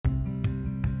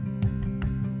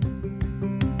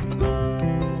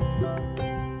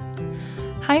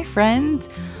Hi, friends.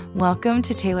 Welcome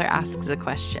to Taylor Asks a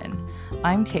Question.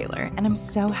 I'm Taylor, and I'm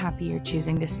so happy you're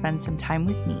choosing to spend some time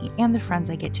with me and the friends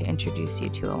I get to introduce you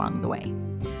to along the way.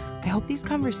 I hope these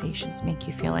conversations make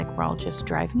you feel like we're all just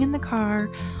driving in the car,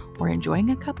 or enjoying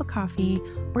a cup of coffee,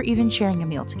 or even sharing a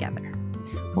meal together.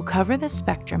 We'll cover the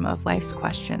spectrum of life's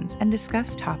questions and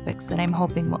discuss topics that I'm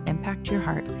hoping will impact your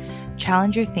heart,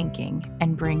 challenge your thinking,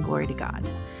 and bring glory to God.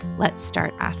 Let's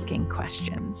start asking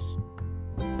questions.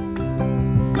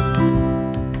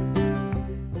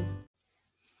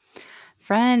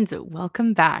 Friends,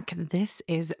 welcome back. This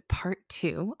is part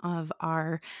 2 of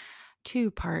our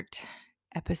 2-part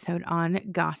episode on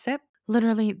gossip.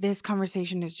 Literally, this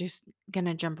conversation is just going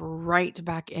to jump right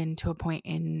back into a point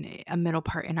in a middle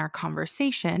part in our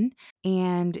conversation.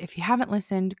 And if you haven't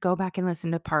listened, go back and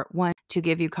listen to part 1 to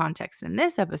give you context. In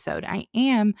this episode, I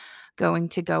am going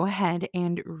to go ahead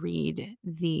and read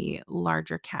the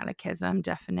larger catechism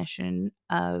definition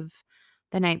of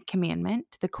the Ninth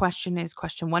Commandment. The question is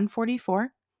question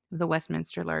 144 of the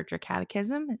Westminster Larger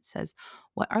Catechism. It says,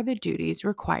 "What are the duties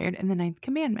required in the Ninth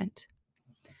Commandment?"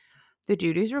 The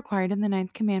duties required in the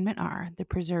Ninth Commandment are the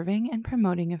preserving and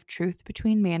promoting of truth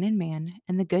between man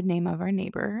and the good name of our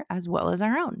neighbor as well as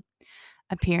our own,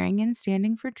 appearing and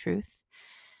standing for truth,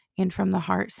 and from the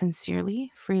heart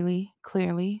sincerely, freely,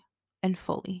 clearly, and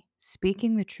fully,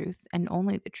 speaking the truth and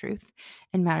only the truth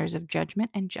in matters of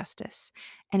judgment and justice,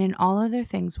 and in all other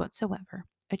things whatsoever,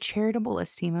 a charitable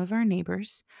esteem of our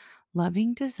neighbors,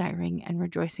 loving, desiring, and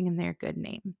rejoicing in their good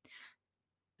name,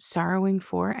 sorrowing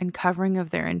for and covering of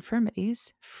their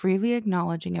infirmities, freely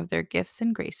acknowledging of their gifts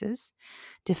and graces,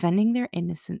 defending their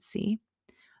innocency,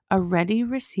 a ready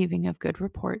receiving of good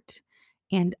report,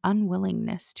 and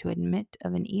unwillingness to admit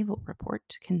of an evil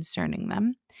report concerning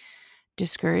them,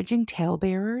 discouraging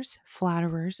talebearers,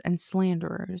 flatterers, and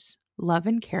slanderers, love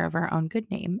and care of our own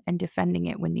good name, and defending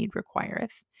it when need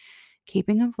requireth,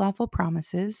 keeping of lawful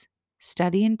promises,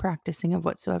 study and practicing of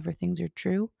whatsoever things are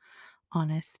true,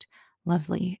 honest,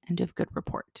 lovely, and of good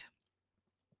report.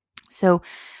 So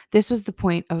this was the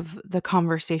point of the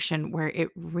conversation where it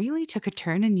really took a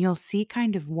turn, and you'll see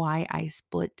kind of why I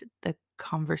split the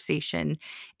conversation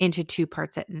into 2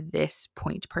 parts at this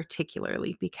point,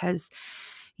 particularly because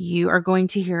you are going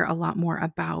to hear a lot more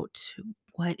about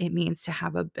what it means to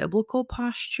have a biblical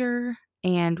posture.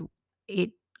 And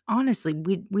it honestly,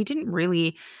 we didn't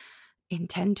really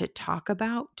intend to talk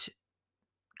about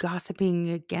gossiping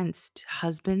against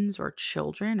husbands or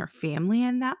children or family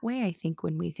in that way. I think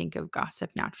when we think of gossip,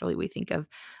 naturally we think of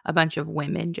a bunch of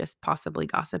women just possibly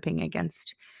gossiping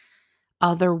against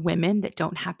other women that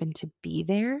don't happen to be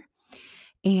there.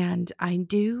 And I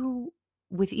do,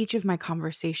 with each of my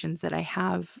conversations that I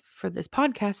have for this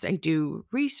podcast, I do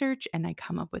research and I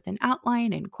come up with an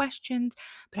outline and questions.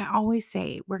 But I always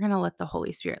say, we're going to let the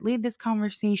Holy Spirit lead this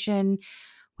conversation.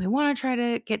 We want to try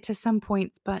to get to some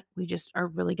points, but we just are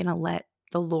really going to let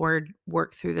the Lord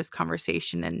work through this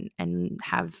conversation and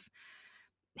have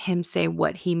him say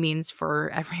what he means for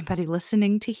everybody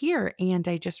listening to hear. And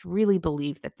I just really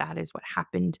believe that that is what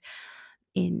happened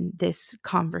in this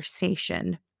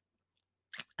conversation,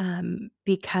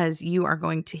 because you are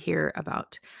going to hear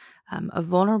about a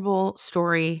vulnerable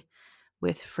story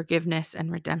with forgiveness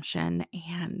and redemption,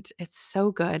 and it's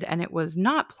so good. And it was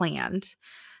not planned.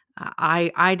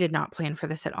 I did not plan for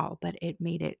this at all, but it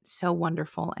made it so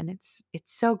wonderful, and it's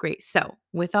so great. So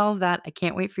with all of that, I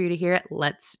can't wait for you to hear it.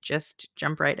 Let's just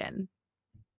jump right in.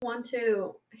 Want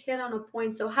to hit on a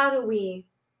point. So how do we,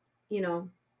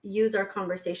 use our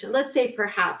conversation? Let's say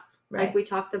perhaps, like we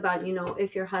talked about,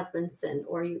 if your husband sinned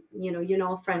or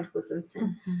a friend who's in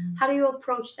sin, how do you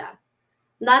approach that?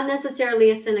 Not necessarily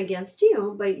a sin against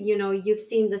you, but you've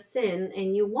seen the sin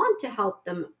and you want to help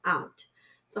them out.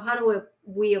 So how do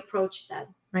we approach that?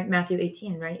 Right, Matthew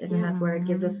 18, right? Isn't that where it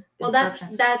gives us Well, that's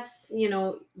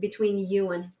between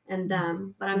you and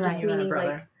them. But I'm just meaning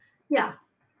like, yeah.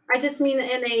 I just mean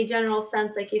in a general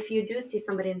sense, like if you do see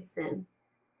somebody in sin.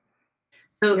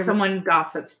 So if someone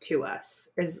gossips to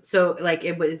us, is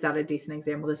that a decent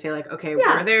example to say, like, okay,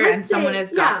 we're there and someone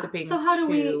is gossiping. So how do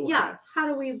we us. how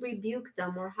do we rebuke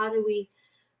them, or how do we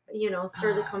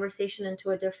stir the conversation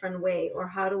into a different way, or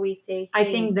how do we say I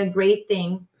think the great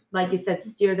thing, like you said,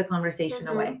 steer the conversation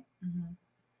away.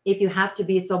 If you have to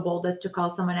be so bold as to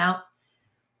call someone out,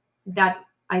 that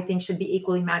I think should be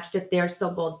equally matched if they're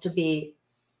so bold to be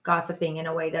gossiping in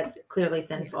a way that's clearly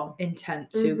sinful.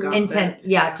 Intent to gossip.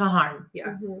 To harm.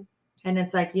 Yeah. And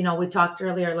it's like, we talked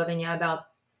earlier, Lavinia, about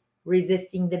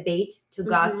resisting the bait to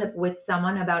gossip with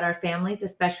someone about our families,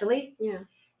 especially. Yeah.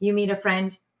 You meet a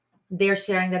friend, they're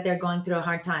sharing that they're going through a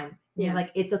hard time. And you're Yeah.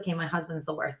 like, it's okay. My husband's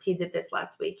the worst. He did this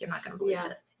last week. You're not going to believe Yeah.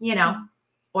 this, you know,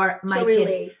 or my To kid.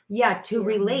 relate. Yeah. To Yeah.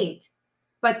 relate.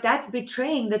 But that's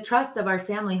betraying the trust of our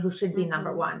family, who should be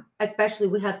number one, especially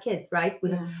we have kids, right?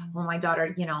 We have, well, my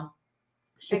daughter, you know,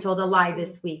 she told a lie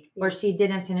this week, or she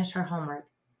didn't finish her homework.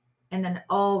 And then,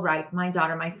 oh, right, my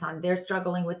daughter, my son, they're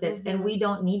struggling with this. And we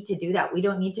don't need to do that. We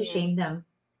don't need to shame them.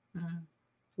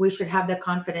 We should have the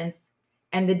confidence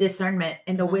and the discernment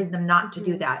and the wisdom not to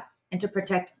do that and to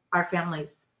protect our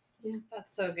families. Yeah,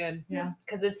 that's so good. Yeah,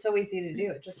 because it's so easy to do.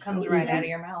 It just comes So right easy. out of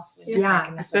your mouth. when Yeah. you're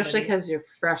talking to Especially somebody. because you're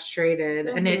frustrated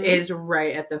and it is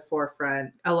right at the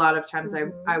forefront. A lot of times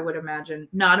I would imagine,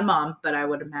 not a mom, but I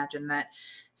would imagine that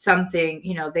something,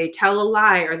 you know, they tell a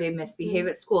lie or they misbehave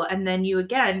at school. And then you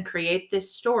again create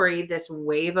this story, this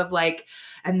wave of like,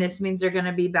 and this means they're going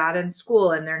to be bad in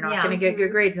school and they're not going to get good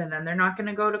grades. And then they're not going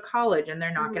to go to college and they're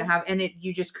not going to have, and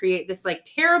you just create this like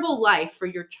terrible life for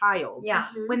your child. Yeah.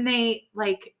 When they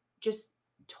like just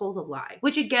told a lie,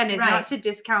 which again is not to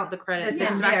discount the credit, the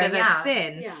fact that that's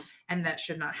sin and that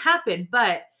should not happen,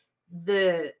 but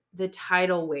the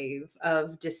tidal wave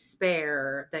of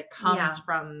despair that comes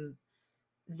from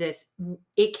this,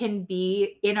 it can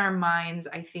be in our minds.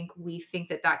 I think we think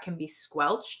that can be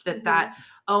squelched, that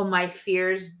oh, my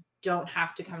fears don't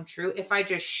have to come true if I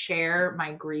just share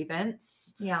my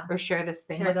grievance or share this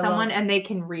thing with someone and they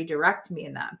can redirect me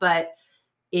in that. But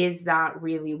is that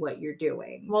really what you're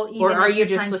doing? Well, even or are if you you're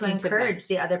just trying to looking encourage to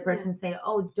the other person, say,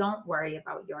 oh, don't worry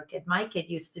about your kid. My kid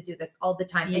used to do this all the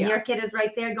time. And your kid is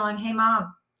right there going, hey,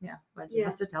 mom. Yeah. But you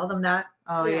have to tell them that.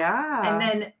 Oh, yeah. And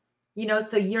then, you know,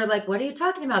 so you're like, what are you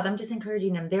talking about? I'm just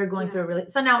encouraging them. They're going through really.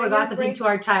 So now we're gossiping to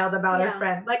our child about our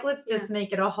friend. Like, let's just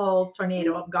make it a whole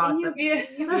tornado of gossip. You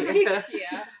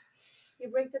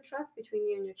break the trust between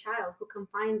you and your child, who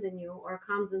confides in you or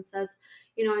comes and says,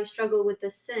 you know, I struggle with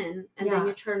this sin. And then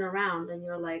you turn around and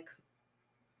you're like,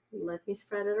 let me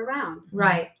spread it around.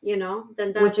 Right. You know,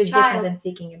 then that which is child, different than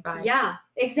seeking advice. Yeah,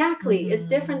 exactly. It's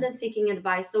different than seeking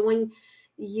advice. So when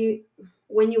you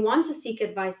want to seek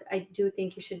advice, I do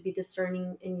think you should be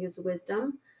discerning and use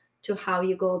wisdom to how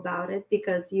you go about it,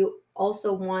 because you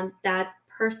also want that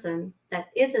person that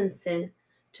is in sin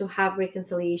to have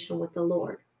reconciliation with the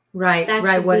Lord. Right. That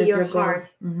right. should What be is your goal? heart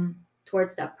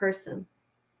towards that person.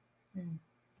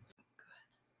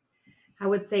 I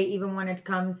would say, even when it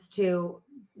comes to,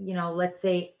 you know, let's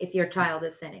say if your child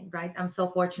is sinning, right? I'm so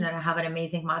fortunate. I have an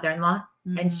amazing mother-in-law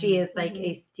and she is like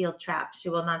a steel trap. She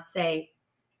will not say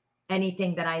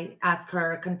anything that I ask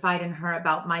her, confide in her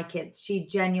about my kids. She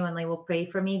genuinely will pray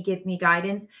for me, give me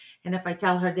guidance. And if I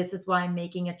tell her this is why I'm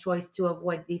making a choice to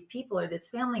avoid these people or this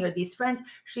family or these friends,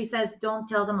 she says, don't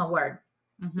tell them a word.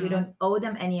 You don't owe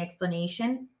them any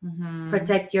explanation.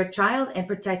 Protect your child and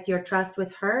protect your trust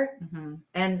with her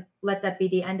and let that be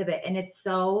the end of it. And it's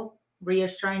so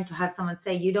reassuring to have someone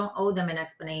say, you don't owe them an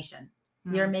explanation.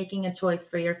 You're making a choice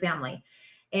for your family.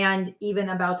 And even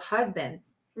about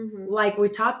husbands, like we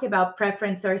talked about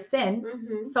preference or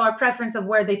sin. So our preference of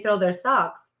where they throw their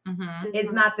socks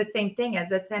is not the same thing as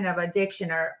a sin of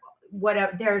addiction or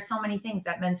whatever. There are so many things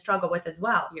that men struggle with as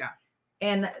well. Yeah.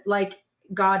 And like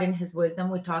God in his wisdom,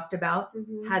 we talked about,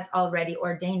 has already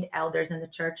ordained elders in the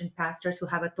church and pastors who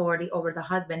have authority over the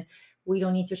husband. We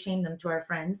don't need to shame them to our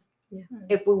friends. Yeah.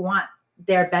 If we want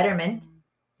their betterment,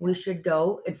 we should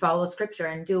go and follow scripture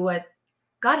and do what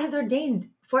God has ordained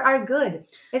for our good.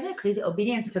 Isn't it crazy?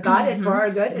 Obedience to God is for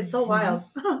our good. It's so wild.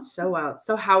 So wild.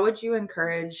 So how would you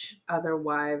encourage other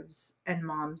wives and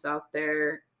moms out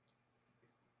there?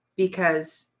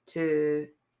 Because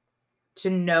to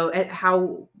know,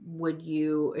 how would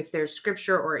you, if there's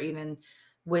scripture or even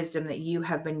wisdom that you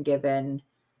have been given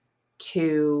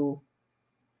to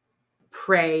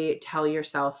pray, tell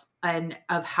yourself, and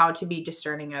of how to be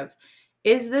discerning of,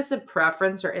 is this a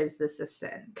preference or is this a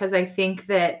sin? Because I think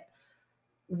that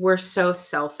we're so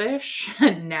selfish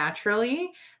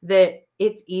naturally that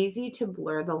it's easy to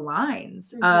blur the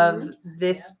lines of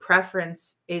this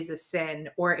preference is a sin,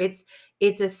 or it's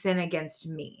a sin against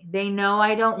me. They know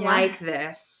I don't like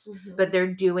this, but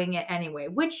they're doing it anyway,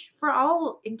 which for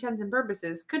all intents and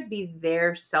purposes could be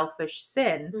their selfish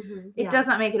sin. It does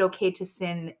not make it okay to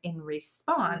sin in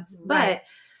response, but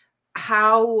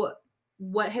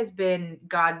what has been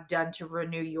God done to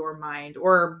renew your mind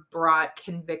or brought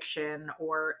conviction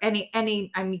or any,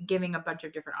 I'm giving a bunch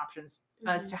of different options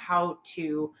as to how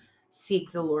to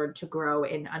seek the Lord to grow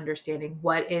in understanding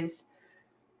what is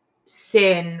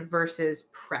sin versus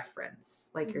preference,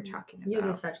 like you're talking about. You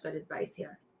give such good advice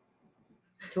here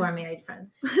to our married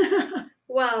friends.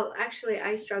 Well, actually,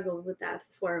 I struggled with that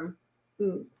for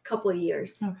a couple of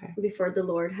years before the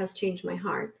Lord has changed my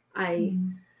heart. I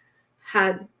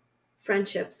had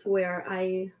friendships where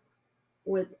I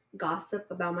would gossip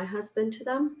about my husband to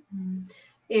them. Mm.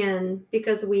 And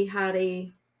because we had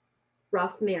a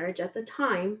rough marriage at the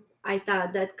time, I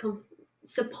thought that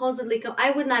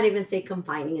I would not even say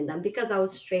confiding in them because I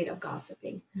was straight up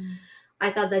gossiping. Mm.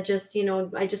 I thought that just,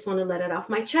 I just want to let it off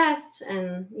my chest,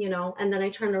 and, and then I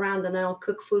turn around and I'll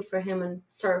cook food for him and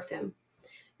serve him.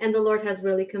 And the Lord has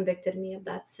really convicted me of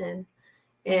that sin.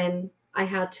 And I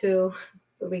had to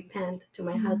repent to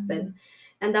my husband.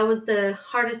 And that was the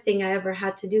hardest thing I ever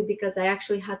had to do, because I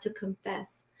actually had to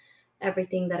confess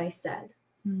everything that I said.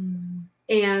 Mm.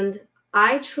 And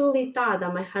I truly thought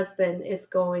that my husband is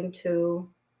going to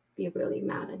be really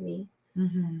mad at me.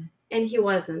 Mm-hmm. And he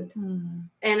wasn't. Mm.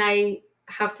 And I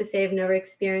have to say, I've never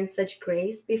experienced such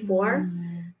grace before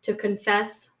to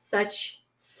confess such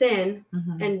sin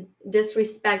Mm-hmm. and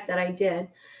disrespect that I did.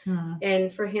 Mm.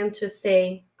 And for him to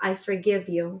say, I forgive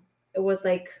you, it was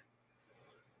like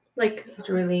Such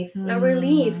a relief. a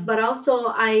relief, but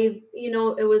also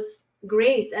it was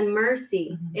grace and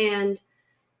mercy. Mhm. And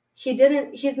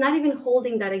he's not even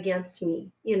holding that against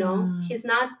me. He's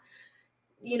not,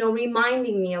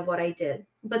 reminding me of what I did,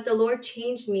 but the Lord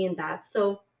changed me in that.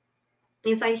 So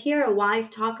if I hear a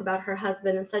wife talk about her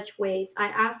husband in such ways, I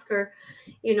ask her,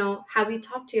 have you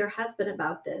talked to your husband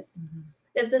about this? Mhm.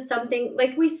 Is this something,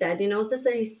 like we said, is this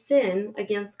a sin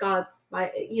against God's,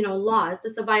 law? Is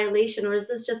this a violation? Or is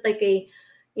this just like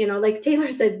like Taylor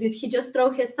said, did he just throw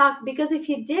his socks? Because if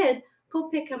he did, go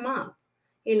pick him up,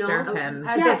 Serve him.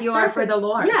 As Yes, if you are serve for him. the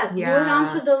Lord. Yes, do it Yeah.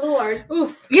 unto the Lord.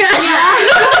 Oof. Yeah.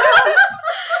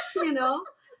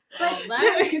 But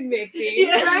That's convicting.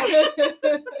 Yeah.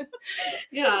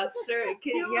 Yeah, sir.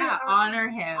 Do it, or Honor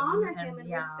him. honor him and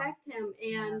yeah. respect him.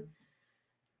 And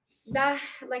that,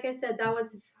 like I said, that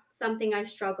was something I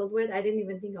struggled with. I didn't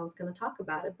even think I was going to talk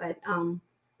about it, but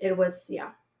it was,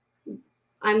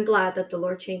 I'm glad that the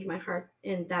Lord changed my heart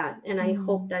in that. And I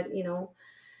hope that,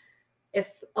 if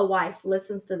a wife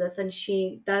listens to this and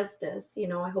she does this,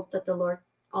 I hope that the Lord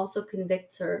also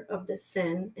convicts her of this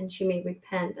sin and she may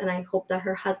repent. And I hope that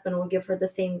her husband will give her the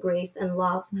same grace and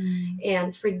love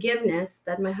and forgiveness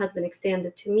that my husband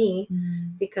extended to me.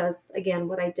 Because again,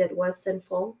 what I did was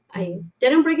sinful. I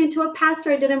didn't bring it to a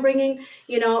pastor. I didn't bring in,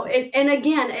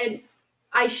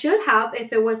 I should have,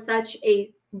 if it was such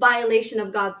a violation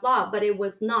of God's law, but it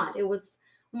was not. It was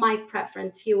my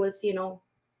preference. He was,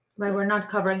 Right, we're not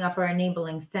covering up or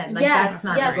enabling sin. Like yes, that's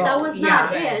not yes, the that goal. was Yeah.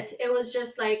 not Right. it. It was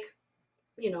just like,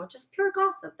 just pure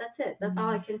gossip. That's it. That's all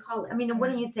I can call it. I mean,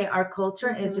 wouldn't you say our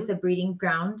culture is just a breeding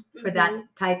ground for that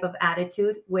type of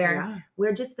attitude where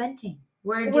we're just venting.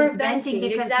 We're just venting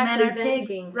because men are venting.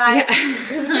 pigs, right?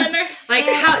 Yeah. Like,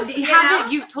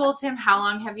 And, you've told him how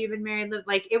long have you been married?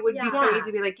 Like, it would be so Yeah. easy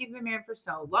to be like, you've been married for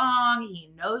so long.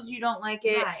 He knows you don't like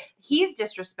it. Right. He's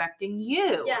disrespecting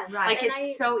you. Yes. Right. Like, And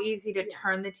it's so easy to yeah.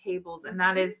 turn the tables, and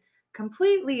that is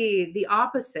completely the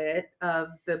opposite of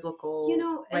biblical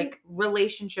like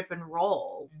relationship and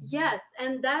role. Yes,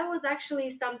 and that was actually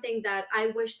something that I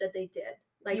wish that they did.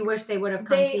 Like, you wish they would have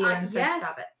come to you and said, yes,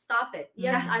 stop it. stop it.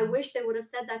 Yes, Yeah. I wish they would have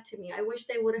said that to me. I wish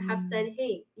they would have said,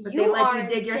 hey, But you they let are you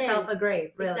dig in yourself sin. a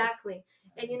grave, really. Exactly.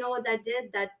 And you know what that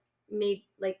did? That made,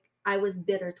 like, I was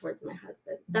bitter towards my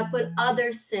husband. That put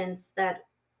other sins that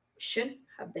shouldn't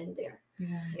have been there.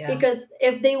 Yeah. Because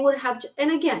if they would have,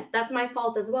 and again, that's my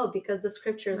fault as well, because the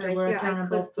scriptures right we're here,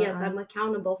 accountable for I'm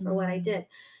accountable for what I did.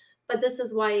 But this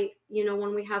is why,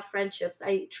 when we have friendships,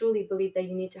 I truly believe that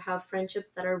you need to have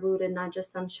friendships that are rooted not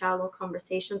just on shallow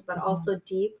conversations, but also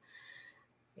deep,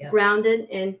 grounded,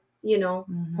 and,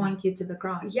 point you to the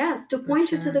cross. yes, to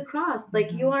point you to sure. the cross.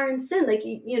 Like, you are in sin, like,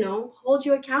 hold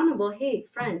you accountable. Hey,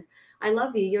 friend, I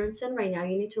love you. You're in sin right now.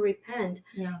 You need to repent.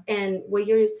 Yeah. And what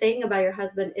you're saying about your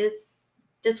husband is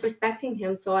disrespecting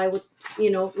him. So I would,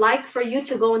 like for you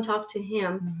to go and talk to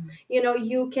him.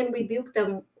 You can rebuke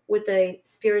them with a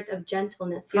spirit of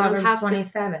gentleness. You Proverbs don't have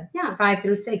 27, to.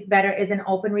 5-6. Better is an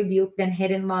open rebuke than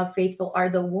hidden love. Faithful are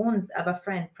the wounds of a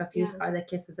friend. Profuse are the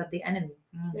kisses of the enemy.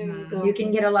 There you go. You can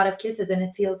get a lot of kisses and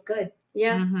it feels good.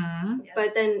 Yes. Mhm.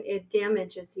 But then it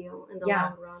damages you in the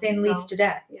long run. Sin leads to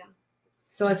death. Yeah.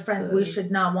 So as friends, we Absolutely. should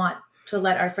not want to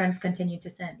let our friends continue to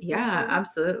sin. Yeah,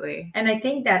 absolutely. And I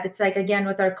think that it's like, again,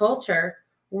 with our culture,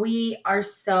 we are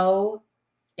so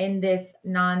in this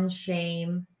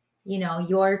non-shame,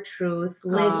 your truth,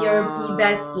 live your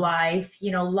best life,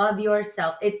 love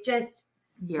yourself. It's just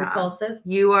repulsive.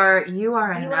 You are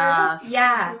enough.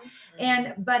 Yeah.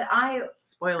 But I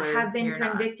Spoiler. have been you're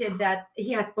not. convicted that,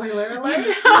 spoiler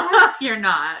alert. You're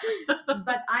not.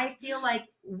 But I feel like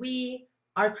we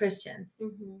are Christians.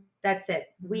 That's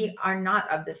it. We are not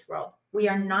of this world. We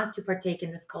are not to partake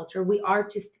in this culture. We are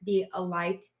to be a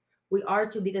light. We are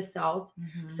to be the salt.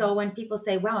 So when people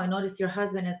say, wow, I noticed your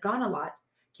husband has gone a lot.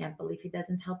 Can't believe he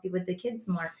doesn't help you with the kids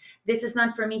more. This is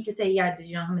not for me to say, yeah, did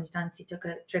you know how many times he took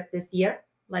a trip this year?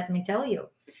 Let me tell you.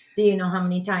 Do you know how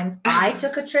many times I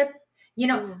took a trip? You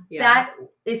know, that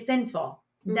is sinful.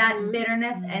 That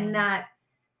bitterness and that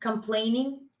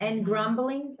complaining and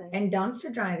grumbling and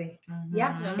dumpster driving.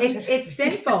 Yeah, it's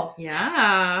sinful.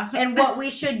 Yeah. And what we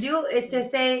should do is to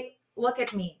say, look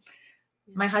at me.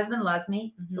 My husband loves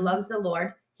me. He loves the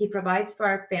Lord. He provides for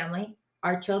our family.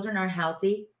 Our children are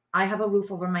healthy. I have a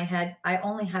roof over my head. I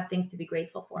only have things to be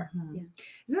grateful for.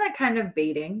 Isn't that kind of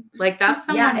baiting? Like that's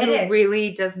someone who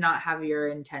really does not have your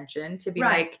intention to be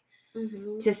like,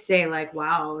 to say like,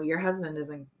 wow, your husband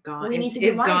isn't gone. We need to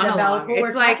be wise about who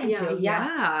we're talking to.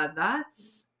 Yeah,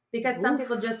 that's because some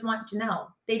people just want to know.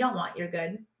 They don't want your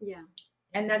good. Yeah.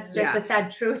 And that's just the sad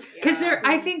truth. Because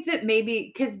I think that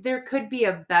maybe, because there could be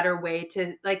a better way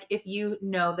to, like, if you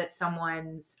know that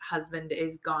someone's husband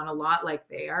is gone a lot, like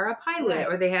they are a pilot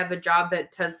or they have a job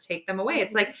that does take them away.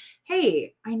 It's like,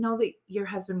 hey, I know that your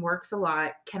husband works a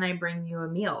lot. Can I bring you a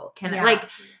meal? Can I, like,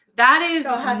 that is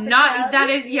not, that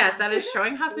is, yes, that is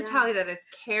showing hospitality. That is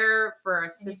care for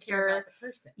a sister. You care about the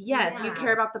person. Yes, you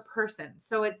care about the person.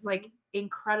 So it's like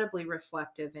incredibly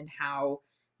reflective in how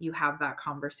you have that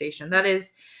conversation. That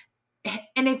is,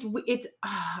 and it's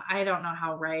I don't know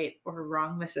how right or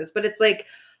wrong this is, but it's like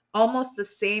almost the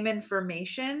same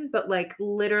information, but like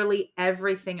literally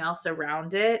everything else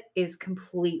around it is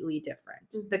completely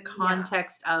different. The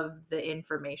context of the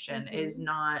information is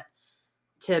not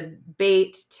to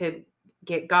bait, to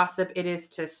get gossip. It is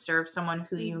to serve someone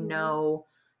who you know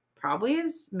probably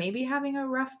is maybe having a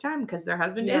rough time because their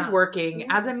husband is working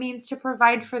as a means to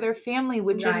provide for their family,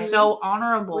 which is so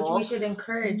honorable. Which we should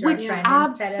encourage our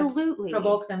friends absolutely instead of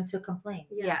provoke them to complain.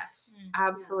 Yes,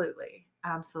 absolutely.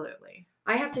 Absolutely.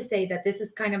 I have to say that this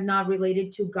is kind of not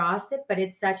related to gossip, but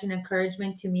it's such an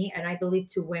encouragement to me, and I believe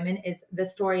to women, is the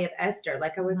story of Esther.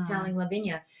 Like I was telling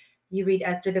Lavinia, you read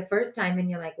Esther the first time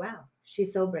and you're like, wow,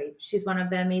 she's so brave. She's one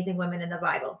of the amazing women in the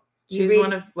Bible. She's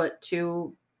one of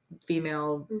two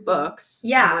female books.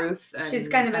 Ruth and she's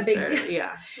kind of Esther. A big deal.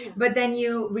 But then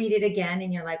you read it again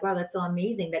and you're like, wow, that's so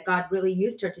amazing that God really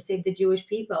used her to save the Jewish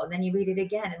people. And then you read it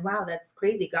again and wow, that's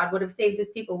crazy. God would have saved his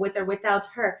people with or without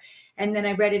her. And then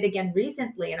I read it again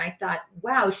recently and I thought,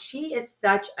 wow, she is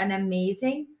such an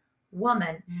amazing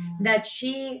woman that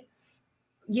she,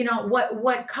 you know,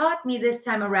 what caught me this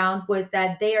time around was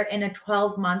that they are in a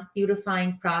 12-month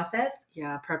beautifying process.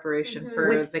 Preparation for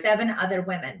with 7 other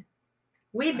women.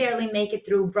 We barely make it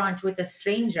through brunch with a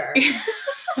stranger.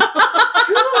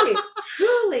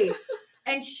 Truly.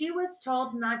 And she was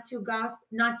told not to gossip,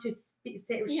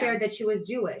 share that she was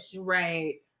Jewish.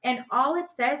 Right. And all it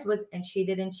says was, and she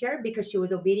didn't share because she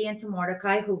was obedient to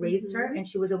Mordecai, who raised her, and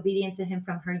she was obedient to him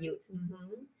from her youth.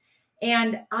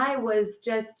 And I was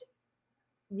just,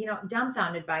 you know,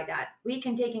 dumbfounded by that. We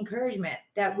can take encouragement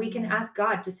that we can ask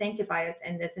God to sanctify us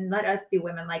in this and let us be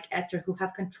women like Esther who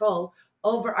have control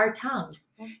over our tongues.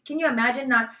 Can you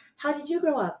imagine how did you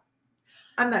grow up?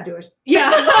 I'm not Jewish.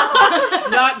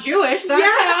 Not Jewish. That's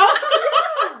how.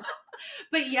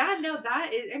 But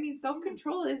that is, I mean,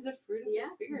 self-control is a fruit of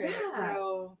the spirit.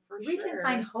 So for we can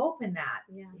find hope in that.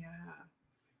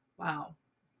 Wow.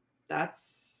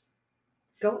 That's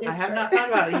go. I have not thought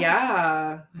about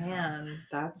it. Man,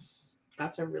 that's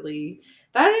a really,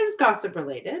 that is gossip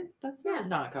related. That's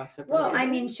not gossip related. Well, I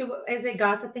mean, is it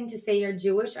gossiping to say you're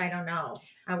Jewish? I don't know.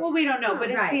 Well, we don't know,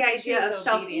 but it's the idea of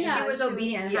self. She was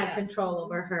obedient and had control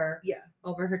over her.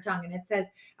 Over her tongue. And it says,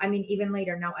 I mean, even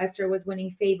later, now Esther was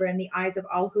winning favor in the eyes of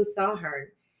all who saw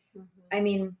her. I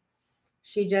mean,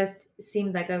 she just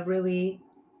seemed like a really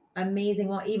amazing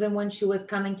one. Even when she was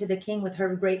coming to the king with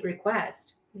her great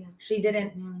request, she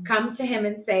didn't come to him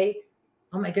and say,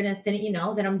 oh my goodness, didn't you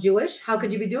know that I'm Jewish? How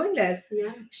could you be doing this?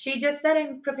 She just said,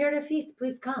 I prepared a feast.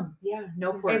 Please come.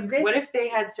 No pork. What if they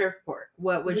had served pork?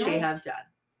 What would she have done?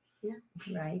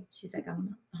 Right. She's like,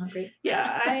 I'm hungry.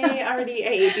 I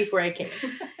ate before I came.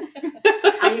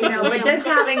 But just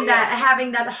having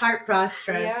that heart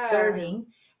posture of serving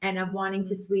and of wanting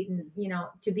to sweeten,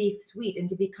 to be sweet and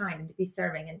to be kind and to be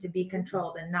serving and to be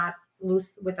controlled and not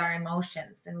loose with our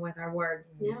emotions and with our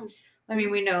words. I mean,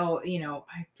 we know,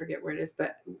 I forget where it is,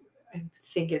 but I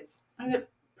think is it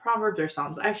Proverbs or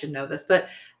Psalms? I should know this, but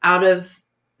out of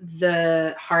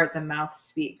the heart, the mouth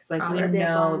speaks. Like we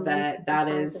know that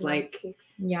is like,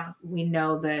 we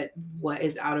know that what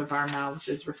is out of our mouths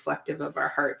is reflective of our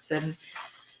hearts. And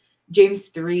James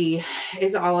 3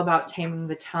 is all about taming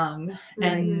the tongue.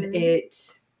 And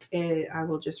it I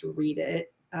will just read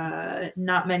it.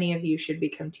 Not many of you should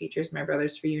become teachers, my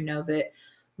brothers, for you know that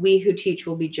we who teach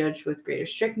will be judged with greater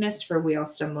strictness, for we all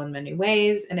stumble in many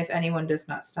ways. And if anyone does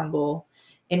not stumble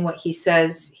in what he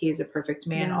says, he is a perfect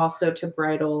man, Yeah. also to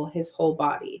bridle his whole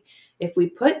body. If we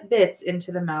put bits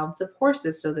into the mouths of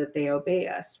horses so that they obey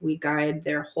us, we guide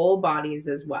their whole bodies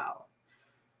as well.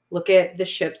 Look at the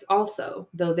ships also.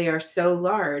 Though they are so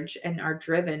large and are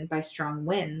driven by strong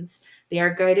winds, they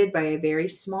are guided by a very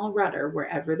small rudder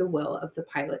wherever the will of the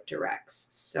pilot directs.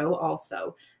 So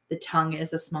also, the tongue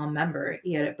is a small member,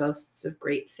 yet it boasts of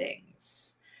great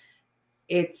things.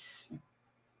 It's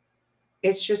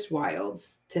just wild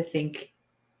to think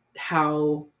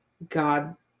how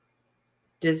God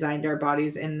designed our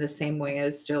bodies in the same way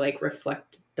as to like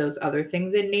reflect those other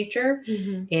things in nature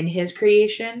in his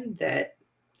creation, that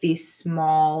these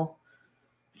small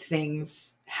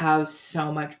things have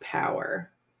so much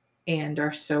power and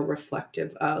are so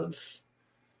reflective of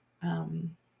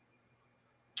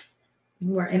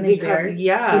We're image bearers.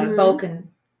 Yeah. He's spoken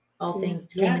all Yeah. things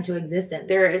came into existence.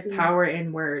 There is power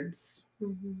in words.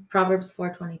 Proverbs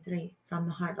 4:23, from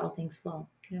the heart all things flow.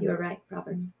 Yeah. You're right,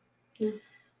 Proverbs.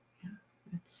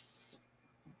 It's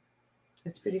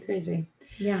pretty crazy.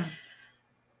 Yeah.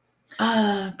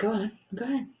 Go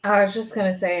ahead. I was just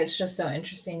gonna say it's just so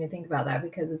interesting to think about that,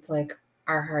 because it's like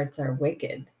our hearts are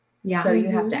wicked. Yeah. So you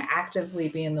have to actively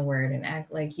be in the word and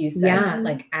act, like you said, Yeah.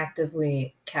 like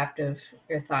actively captive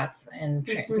your thoughts and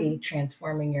be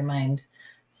transforming your mind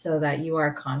so that you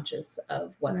are conscious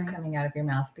of what's Right. coming out of your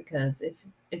mouth. Because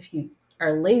if you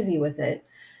are lazy with it,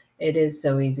 it is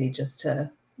so easy just to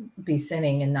be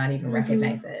sinning and not even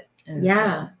recognize it. And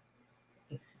Yeah.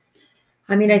 so,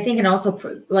 I mean, I think, and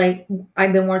also like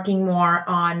I've been working more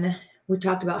on, we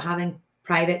talked about having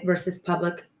private versus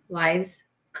public lives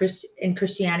in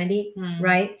Christianity,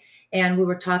 right? And we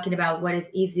were talking about what is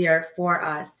easier for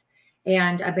us.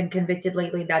 And I've been convicted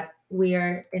lately that we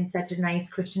are in such a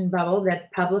nice Christian bubble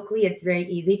that publicly it's very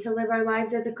easy to live our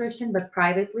lives as a Christian, but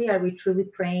privately, are we truly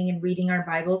praying and reading our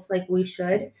Bibles like we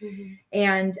should?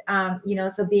 And,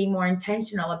 so being more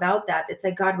intentional about that, it's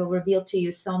like God will reveal to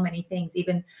you so many things.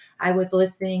 Even I was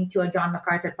listening to a John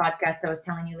MacArthur podcast I was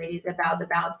telling you ladies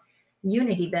about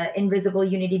unity, the invisible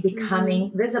unity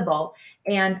becoming visible.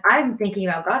 And I'm thinking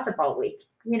about gossip all week,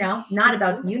 not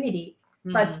about unity,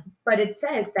 but it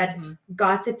says that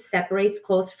gossip separates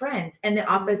close friends, and the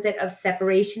opposite of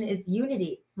separation is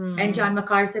unity. And John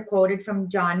MacArthur quoted from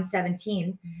John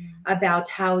 17 about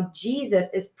how Jesus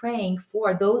is praying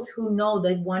for those who know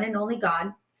the one and only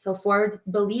God. So for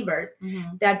believers,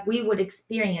 that we would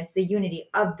experience the unity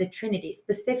of the Trinity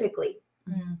specifically.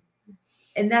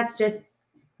 And that's just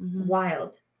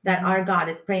wild that our God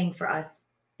is praying for us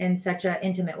in such an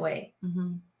intimate way.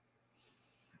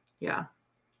 Yeah,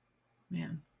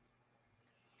 man.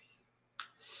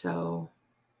 So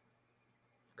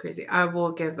crazy. I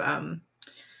will give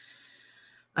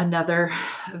another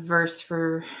verse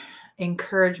for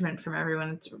encouragement from everyone.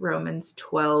 It's Romans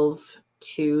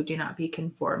 12:2. Do not be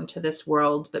conformed to this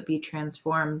world, but be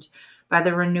transformed by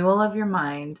the renewal of your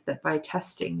mind, that by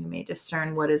testing you may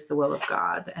discern what is the will of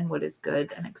God and what is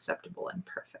good and acceptable and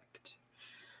perfect.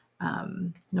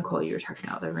 Nicole, you were talking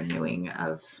about the renewing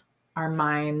of our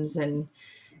minds and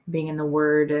being in the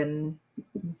Word and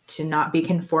to not be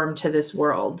conformed to this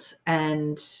world.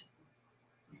 And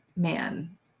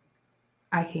man,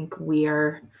 I think we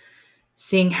are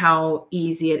seeing how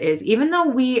easy it is, even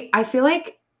though I feel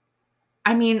like,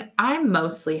 I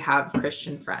mostly have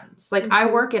Christian friends. Like I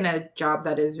work in a job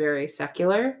that is very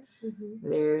secular,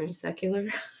 very secular.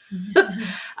 But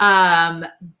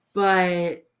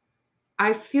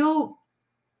I feel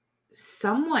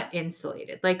somewhat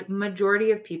insulated. Like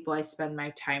majority of people I spend my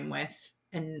time with,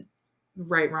 and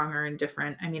right, wrong, or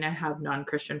indifferent. I have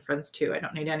non-Christian friends too. I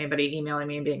don't need anybody emailing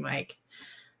me and being like,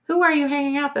 who are you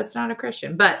hanging out that's not a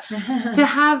Christian? But to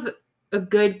have a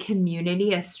good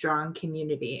community, a strong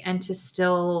community, and to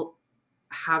still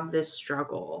have this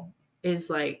struggle is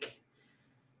like,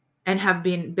 and have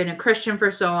been a Christian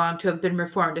for so long, to have been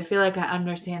reformed. I feel like I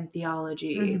understand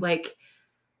theology. Like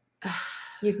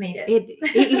you've made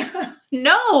it.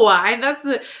 No, that's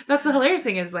the hilarious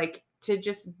thing, is like to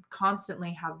just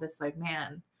constantly have this like,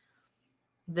 man,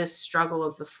 this struggle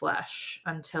of the flesh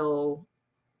until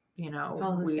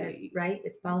Paul who says, right?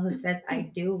 It's Paul who says, I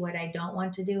do what I don't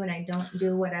want to do, and I don't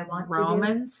do what I want to do.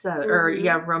 Romans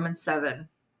 7,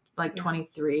 like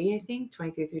 23, I think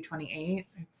 23 through 28.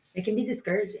 It can be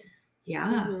discouraging.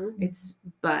 Yeah,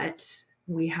 but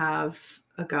we have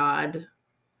a God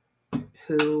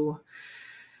who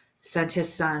sent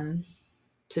his son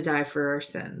to die for our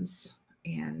sins.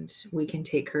 And we can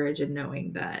take courage in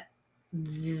knowing that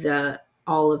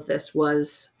all of this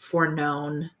was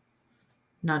foreknown,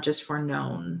 not just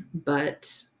foreknown,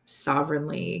 but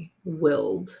sovereignly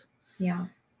willed. Yeah.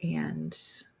 And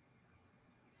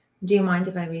do you mind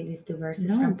if I read these 2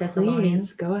 verses from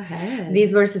Thessalonians? Please, go ahead.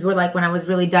 These verses were like when I was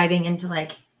really diving into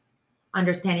like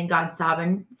understanding God's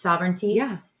sovereignty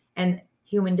and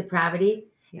human depravity.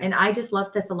 Yeah. And I just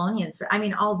love Thessalonians. I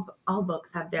mean, all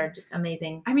books have their just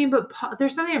amazing. I mean, but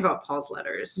there's something about Paul's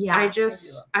letters. Yeah.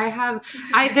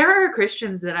 There are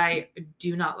Christians that I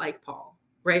do not like Paul.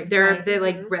 Right. They're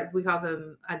like red. We call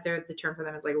them, the term for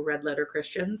them is like red letter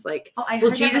Christians. Like, I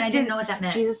heard Jesus that, I didn't know what that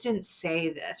meant. Jesus didn't say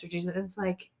this, or Jesus, it's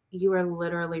like, you are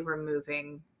literally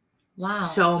removing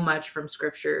so much from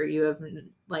scripture. You have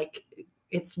like,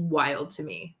 it's wild to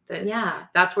me that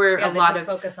that's where a lot of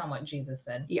focus on what Jesus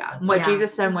said. Yeah. What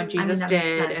Jesus said, what Jesus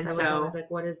did. And so I was like,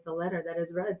 what is the letter that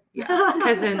is read? Yeah.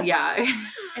 Because in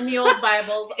the old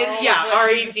Bibles,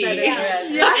 R-E-D.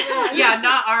 Yeah,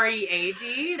 not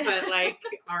R-E-A-D, but like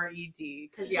R-E-D.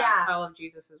 Because all of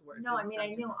Jesus's words. No, I mean,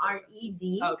 I knew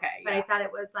R-E-D. Okay. But I thought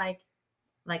it was like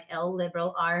L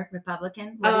liberal, R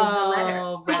Republican. What is the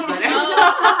letter? Red letter.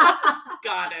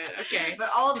 Got it. Okay.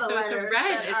 But all the letters. So it's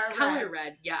red. It's color red.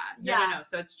 Red. Yeah. No.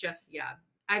 So it's just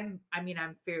I'm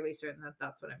fairly certain that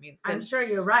that's what it means. I'm sure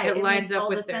you're right. It lines up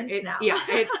with their. Now. Yeah.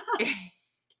 It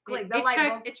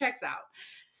checks out.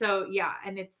 So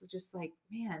and it's just like,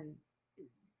 man,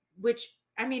 which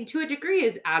I mean, to a degree,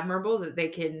 is admirable that they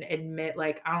can admit,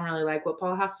 like, I don't really like what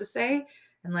Paul has to say.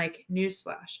 And like,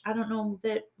 newsflash, I don't know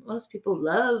that most people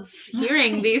love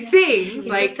hearing these things.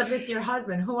 Like, submit to your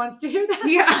husband. Who wants to hear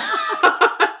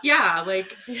that? Yeah.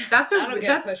 Like, that's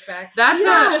pushback.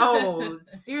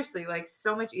 That's seriously, like,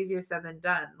 so much easier said than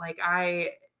done. Like,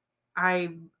 I,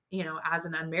 as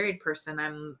an unmarried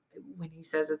person, when he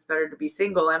says it's better to be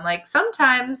single, I'm like,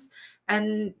 sometimes.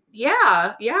 And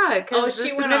because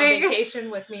she went on vacation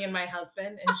with me and my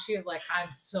husband, and she was like,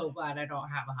 I'm so glad I don't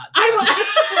have a husband.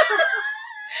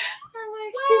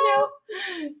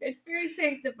 It's very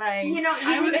sanctifying. You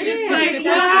was just just like, like, the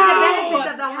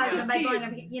benefits of the husband by going,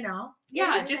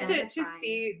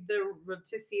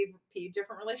 to see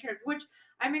different relationships, which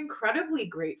I'm incredibly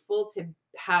grateful to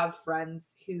have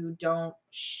friends who don't.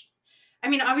 I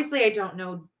mean, obviously, I don't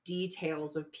know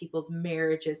details of people's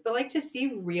marriages, but like to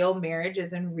see real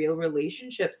marriages and real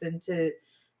relationships and to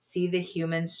see the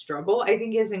human struggle, I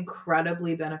think is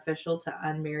incredibly beneficial to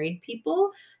unmarried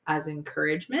people as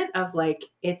encouragement of like,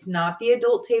 it's not the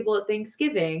adult table at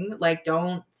Thanksgiving. Like,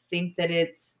 don't think that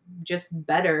it's just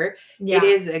better. Yeah. It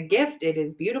is a gift. It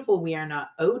is beautiful. We are not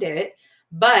owed it,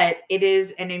 but it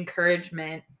is an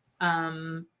encouragement.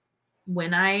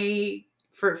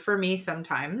 For me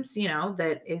sometimes,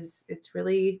 it's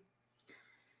really,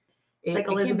 it's like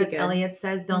Elizabeth Elliot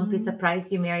says, don't be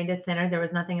surprised you married a sinner. There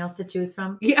was nothing else to choose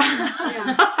from.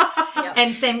 Yeah.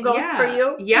 And same goes for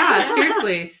you. Yeah.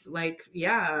 Seriously. Like,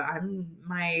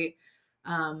 my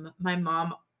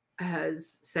mom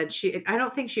has said I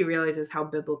don't think she realizes how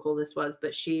biblical this was,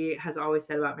 but she has always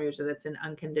said about marriage that it's an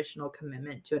unconditional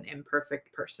commitment to an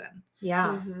imperfect person. Yeah.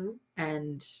 Mm-hmm.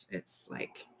 And it's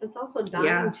like, it's also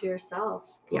dying to yourself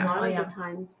a lot of the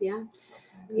times. Yeah.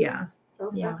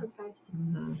 Self-sacrifice.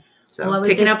 Mm-hmm. So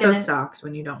picking up those socks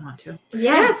when you don't want to.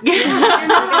 Yes. And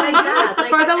like that. Like,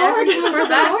 for the Lord.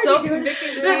 That's so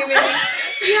convicting to me.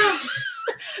 Yeah.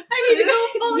 I need to go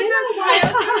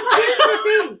apologize. Here's the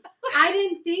thing. I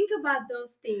didn't think about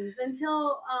those things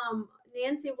until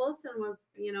Nancy Wilson was,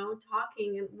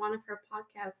 talking in one of her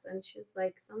podcasts, and she's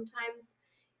like, sometimes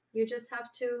you just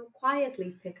have to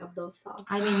quietly pick up those socks.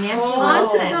 I mean, Nancy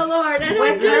Wilson, Wilson, the Lord, and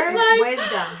with just like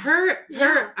wisdom,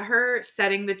 her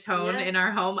setting the tone in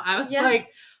our home. I was like,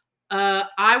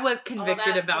 I was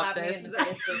convicted about this.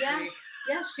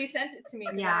 Yeah, she sent it to me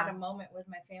because I had a moment with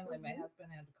my family. My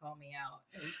husband had to call me out,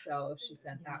 and so she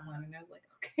sent that one, and I was like,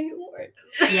 "Okay, Lord."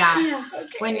 Yeah.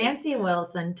 Okay. When Nancy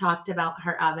Wilson talked about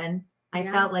her oven, I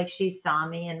felt like she saw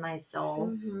me in my soul.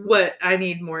 Mm-hmm. What? I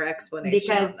need more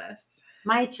explanation on this.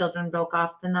 My children broke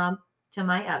off the knob to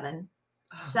my oven,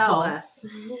 so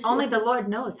only the Lord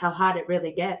knows how hot it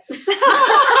really gets.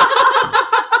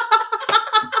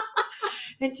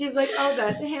 And she's like, "Oh,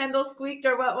 the handle squeaked,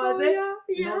 or what was it?"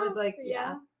 Yeah. And I was like,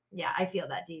 "Yeah, I feel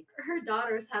that deep." Her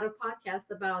daughters had a podcast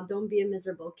about "Don't be a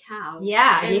miserable cow."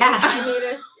 Yeah, and I made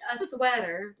a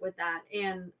sweater with that,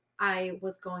 and I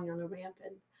was going on a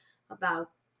rampant about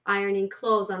ironing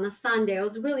clothes on a Sunday. I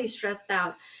was really stressed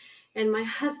out, and my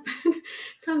husband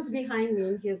comes behind me,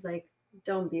 and he's like,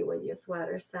 "Don't be what your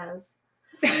sweater says."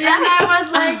 And I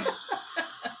was like,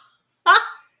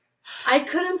 I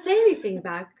couldn't say anything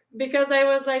back. because I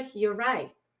was like, you're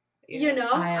right. You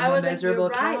know, I was miserable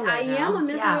like, you're right. cow I am now. a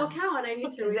miserable Yeah. cow, and I need to.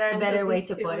 Is there a repent better of way these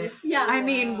to put it? feelings. Yeah. I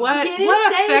mean, Wow. what He didn't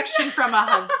what say- affection from a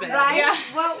husband, Right? Yeah.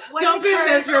 What Don't be a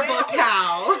encouragement. miserable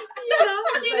cow. You know,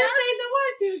 he didn't say the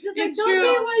words. He was just like, It's don't true. be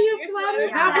what your Your sweater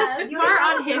sweater That was says. smart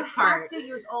on You his part. have to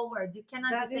use all words. You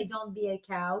cannot That just say is- "don't be a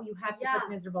cow." You have to Yeah. put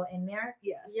miserable in there.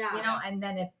 Yes. Yeah. You know, and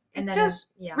then it It and then does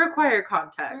yeah, require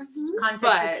context. Mhm. context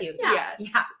But is huge. Yeah.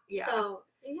 yes. Yeah. So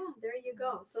yeah, there you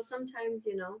go. So sometimes,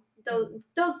 you know,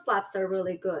 those slaps are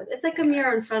really good. It's like a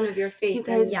mirror in front of your face. You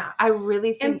guys, Yeah. I really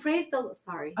and think. praise the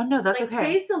sorry. Oh no, that's like okay.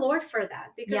 praise the Lord for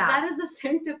that, because Yeah. that is a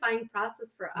sanctifying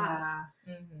process for us.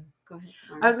 Yeah. Mhm. Go ahead.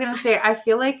 Sorry. I was gonna say, I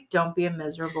feel like "Don't Be a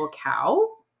Miserable Cow"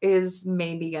 is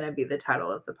maybe gonna be the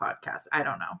title of the podcast. I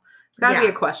don't know. It's gotta be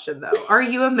Yeah. a question though. Are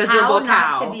you a How miserable cow?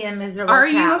 not to be a miserable Are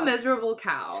cow? you a miserable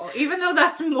cow? Even though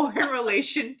that's more in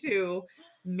relation to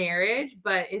marriage,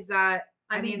 but is that?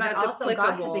 I mean, but that's also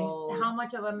applicable. gossiping. How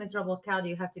much of a miserable cow do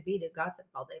you have to be to gossip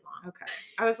all day long? Okay,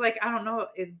 I was like, I don't know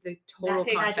the total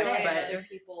Take That's joy context, it. in but other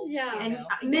people's, Yeah. And know.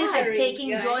 Misery, taking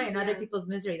yeah, joy in other yeah. people's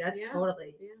misery. That's Yeah.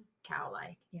 totally Yeah.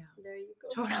 cow-like. There you go.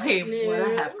 totally, what a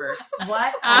No. heifer.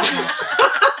 What?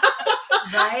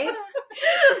 Right?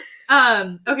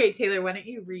 Okay, Taylor, why don't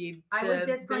you read? I was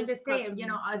just going to this say, question you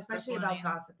know, from especially about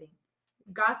Thessalonians.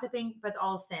 gossiping, but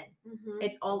all sin. Mhm.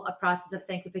 It's all a process of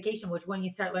sanctification, which when you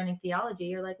start learning theology,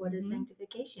 you're like, what is Mhm.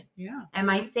 sanctification? Yeah. Am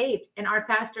I saved? And our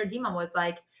pastor Dima was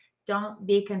like, don't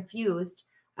be confused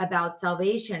about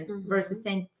salvation versus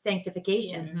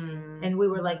sanctification. Yes. Mhm. And we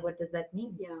were like, what does that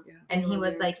mean? Yeah. And We he were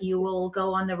was very like, you will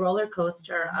go on the roller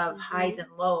coaster of highs Mhm.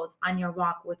 and lows on your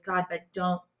walk with God, but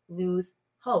don't lose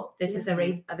hope. This is a Mhm.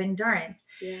 race of endurance.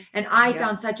 Yeah. And I Yeah.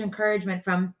 found such encouragement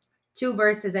from two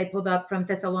verses I pulled up from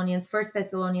Thessalonians, 1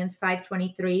 Thessalonians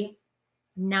 5:23.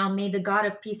 Now may the God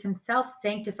of peace himself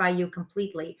sanctify you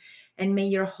completely, and may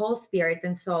your whole spirit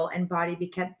and soul and body be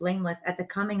kept blameless at the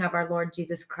coming of our Lord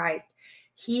Jesus Christ.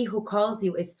 He who calls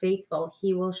you is faithful.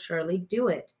 He will surely do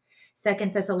it.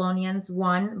 2 Thessalonians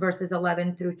 1, verses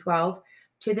 11 through 12.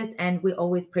 To this end, we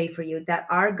always pray for you, that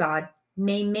our God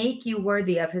may make you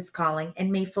worthy of his calling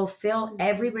and may fulfill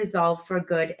every resolve for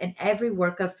good and every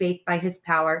work of faith by his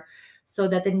power, so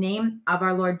that the name of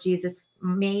our Lord Jesus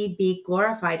may be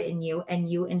glorified in you and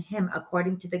you in him,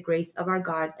 according to the grace of our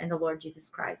God and the Lord Jesus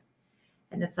Christ.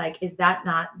 And it's like, is that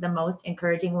not the most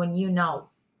encouraging when you know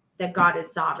that God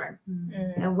is sovereign?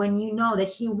 Mhm. And when you know that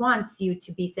he wants you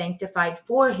to be sanctified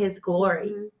for his glory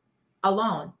Mhm.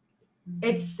 alone,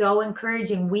 it's so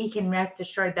encouraging. We can rest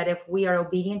assured that if we are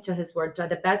obedient to his word to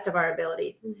the best of our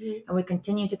abilities, Mhm. and we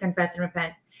continue to confess and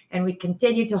repent, and we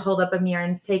continue to hold up a mirror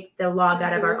and take the log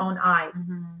out of our own eye,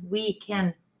 Mhm. we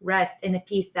can rest in a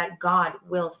peace that God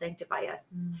will sanctify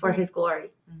us for his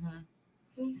glory. Mhm.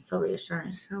 It's so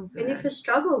reassuring. So And if good. you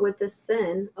struggle with the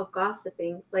sin of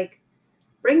gossiping, like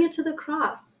bring it to the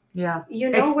cross. Yeah. You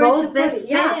know where to Expose put this it.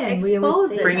 Yeah, sin. We always expose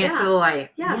say it. Bring it yeah. to the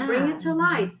light. Yeah, bring Yeah. it to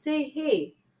light. Say,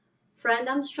 hey, friend,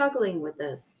 I'm struggling with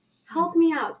this. Help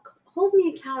me out. Hold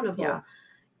me accountable. Yeah.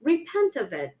 Repent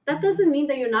of it. That Mhm. doesn't mean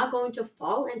that you're not going to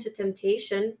fall into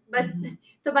temptation, but Mhm.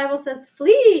 the Bible says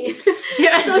flee.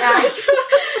 Yeah. So Yeah. try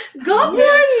to go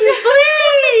Yeah.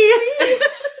 towards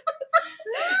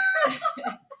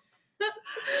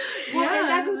Well, and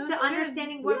that Yeah, goes that's to good.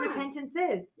 understanding what Yeah. repentance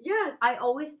is. Yes. I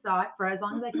always thought, for as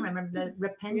long as I can remember, that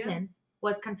repentance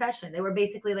was confession. They were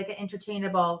basically like an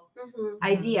interchangeable Mhm.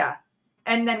 idea.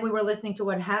 And then we were listening to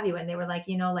what have you, and they were like,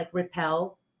 like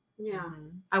repel. Yeah.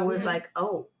 Mhm. I was Mhm. like,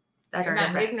 oh, that's You're not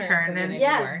different. ignorant Turn of it and-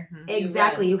 Yes. anymore. Mhm.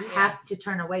 Exactly. You run. Yeah. have to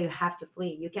turn away. You have to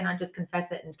flee. You cannot just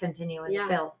confess it and continue in Yeah. the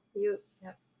filth. You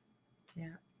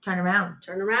Turn around.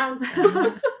 turn around.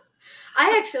 Mhm.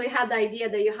 I actually had the idea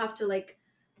that you have to like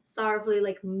sorrowfully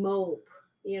like mope,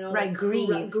 Right. like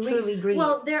Grieve. Truly grieve.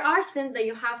 Well, there are sins that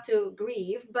you have to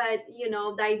grieve, but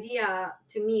the idea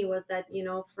to me was that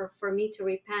for me to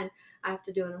repent, I have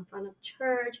to do it in front of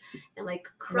church and like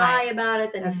cry about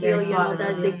it and That's feel very Slavic the,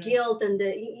 of the you. guilt and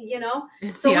the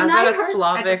See, when is I that a heard-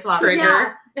 Slavic That's a Slavic.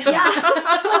 trigger? yeah.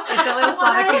 It's a little When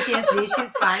Slavic I- PTSD.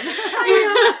 She's fine. So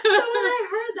when I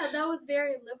heard that was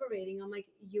very liberating. I'm like,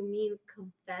 you mean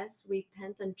confess,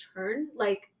 repent, and turn?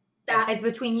 Like that? It's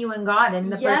between you and God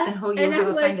and the Yes, person who you and have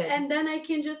I'm like, offended. and then I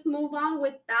can just move on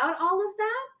without all of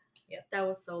that. Yep. That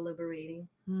was so liberating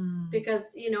Mm.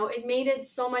 because it made it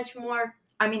so much more.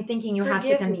 I mean, thinking you have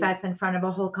to Forgive me. confess in front of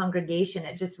a whole congregation,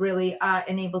 it just really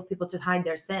enables people to hide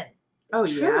their sin. Oh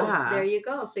True. yeah. There you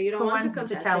go. So you don't For want to once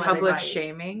to confess tell it. Public everybody.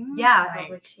 shaming. Yeah. Like,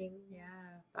 Public shaming. yeah.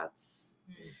 That's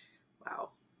wow.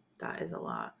 That is a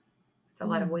lot. It's a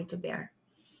lot of weight to bear.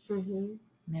 Mhm.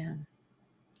 Man.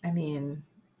 I mean,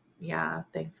 yeah,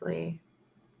 thankfully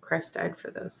Christ died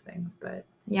for those things, but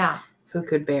Yeah. who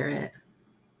could bear it?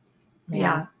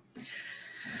 Yeah.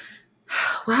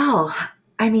 Well,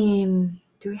 I mean,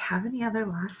 do we have any other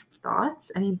last thoughts?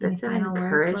 Any bits of final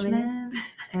words, Lavinia? encouragement?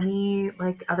 Any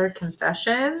like other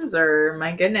confessions? Or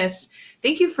my goodness,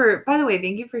 by the way,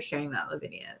 thank you for sharing that,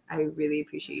 Lavinia. I really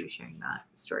appreciate you sharing that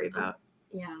story about.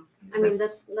 Yeah. I mean,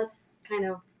 that's kind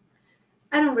of,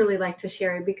 I don't really like to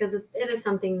share it because it is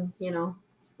something,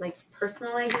 like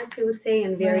personal, I guess you would say,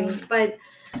 and very, but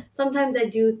sometimes I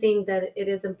do think that it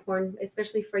is important,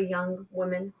 especially for young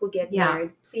women who get married,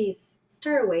 please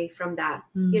steer away from that.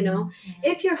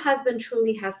 If your husband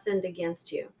truly has sinned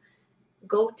against you,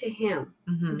 go to him.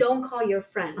 Don't call your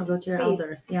friend. I'll go to your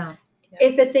elders. Yeah.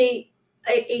 If it's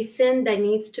a sin that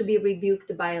needs to be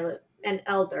rebuked by an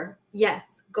elder,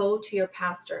 yes, go to your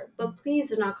pastor, but please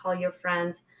do not call your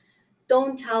friends.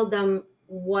 Don't tell them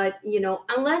what,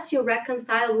 unless you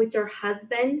reconcile with your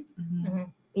husband,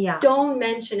 don't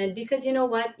mention it, because you know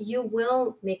what? You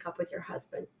will make up with your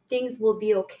husband. Things will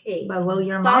be okay. But will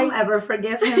your mom ever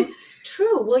forgive him?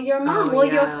 True. Will your mom? Will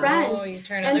your friend? Oh, you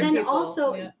turn and other then people.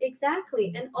 also,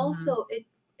 exactly. And also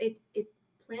it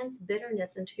plants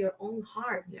bitterness into your own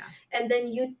heart. Yeah. And then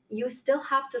you still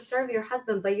have to serve your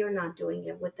husband, but you're not doing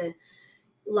it with a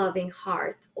loving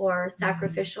heart or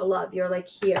sacrificial love. You're like,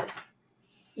 here.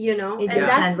 And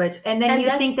that's sandwich, and then you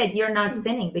think that you're not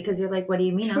sinning because you're like, what do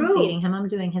you mean? True. I'm feeding him, I'm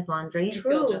doing his laundry. You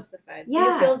feel justified.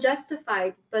 You feel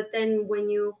justified, but then when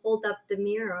you hold up the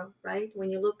mirror, right,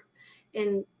 when you look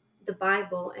in the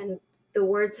Bible and the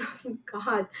words of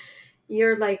God,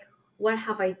 you're like, what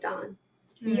have I done?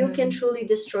 You can truly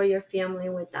destroy your family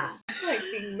with that. Like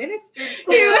being ministered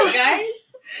to, guys.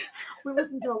 We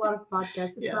listen to a lot of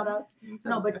podcasts. It's not us.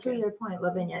 No, but to your point,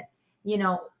 Lavinia,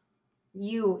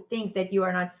 you think that you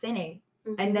are not sinning.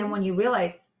 And then when you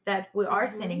realize that we are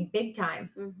sinning big time,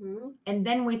 and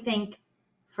then we think,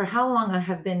 for how long I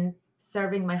have been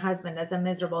serving my husband as a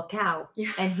miserable cow,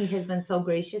 and he has been so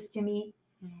gracious to me,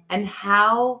 and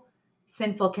how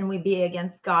sinful can we be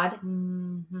against God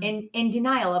in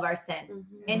denial of our sin,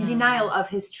 in denial of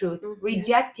his truth,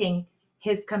 rejecting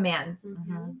his commands,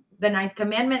 the ninth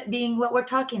commandment being what we're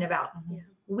talking about.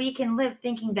 We can live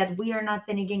thinking that we are not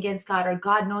sinning against God, or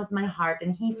God knows my heart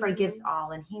and he forgives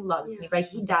all and he loves me, right?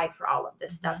 He died for all of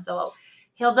this stuff. So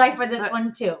he'll die for this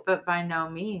one too. But by no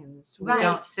means. We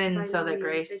don't sin so that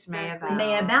grace may abound.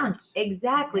 May abound.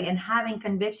 Exactly. And having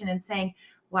conviction and saying,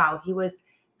 wow,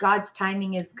 God's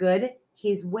timing is good.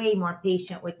 He's way more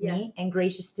patient with me and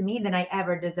gracious to me than I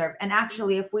ever deserve. And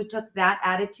actually, if we took that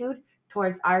attitude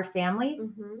towards our families,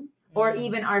 or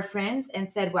even our friends, and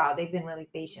said, wow, they've been really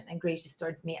patient and gracious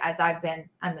towards me as I've been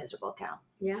a miserable cow.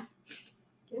 Yeah.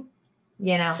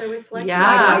 It's a reflection.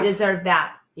 Why do I deserve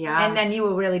that? Yeah. And then you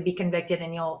will really be convicted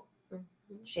and you'll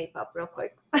shape up real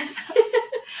quick.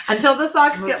 Until the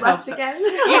socks get left again.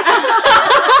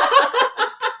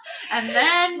 And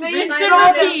then rinse and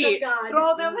and repeat.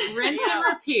 Throw them. Rinse and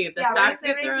repeat. The socks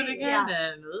get thrown again.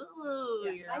 And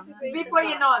before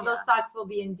you know it, those socks will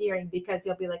be endearing, because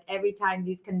you'll be like, every time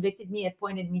these convicted me, it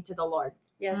pointed me to the Lord.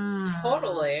 Yes.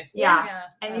 Totally. Yeah.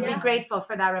 And you'd be grateful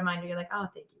for that reminder. You're like, oh,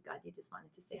 thank you, God. You just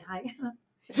wanted to say hi.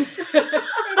 Thanks for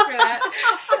that.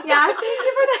 Yeah, thank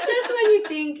you for that. Just when you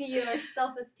think your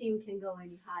self-esteem can go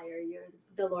any higher,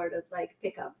 the Lord is like,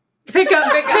 pick up. Pick up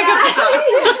the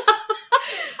socks.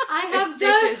 I have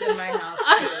dishes in my house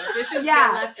too. Dishes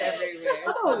get left everywhere.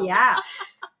 Oh, yeah.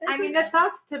 I mean, the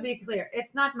socks, to be clear,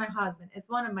 it's not my husband. It's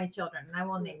one of my children, and I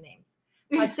won't name names.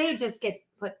 But they just get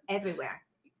put everywhere.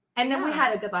 And then we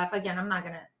had a good laugh. Again, I'm not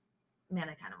going to,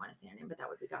 I kind of want to say her name, but that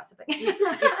would be gossiping.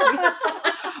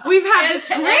 We've had this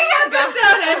great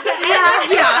episode, and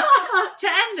to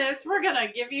end this, we're going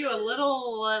to give you a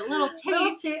little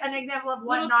taste. An example of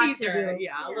what not teaser. To do.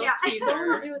 Yeah, a little teaser.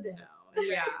 Don't do this. No.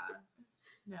 Yeah.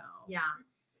 No. Yeah.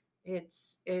 It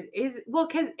is well,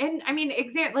 because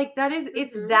like that is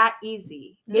it's that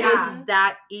easy. It is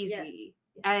that easy,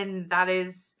 and that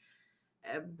is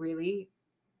really.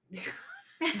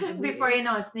 Before you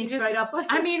know it, sneaks right up.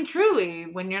 Truly,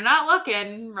 when you're not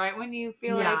looking, right when you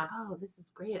feel like, oh, this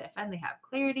is great, I finally have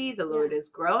clarity. The Lord has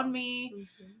grown me.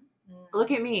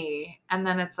 Look at me, and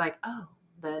then it's like, oh,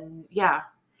 then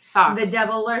socks. The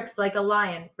devil lurks like a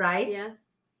lion, right? Yes.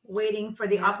 Waiting for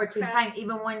the opportune time.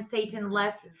 Even when Satan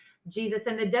left Jesus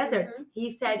in the desert,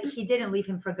 he said he didn't leave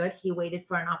him for good. He waited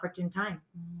for an opportune time.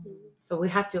 So we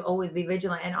have to always be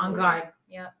vigilant and on guard.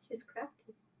 Yeah. He's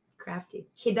Crafty.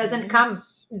 He doesn't come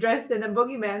dressed in a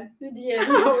boogeyman. Yeah,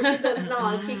 no, he does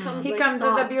not. He comes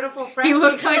as a beautiful friend. He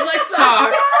looks like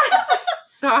socks.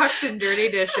 Socks and dirty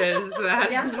dishes.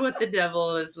 That is what the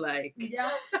devil is like.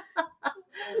 Yeah.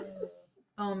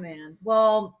 Oh man.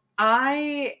 Well,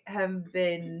 I have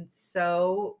been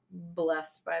so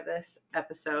blessed by this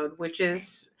episode, which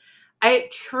is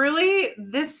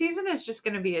this season is just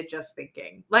going to be a just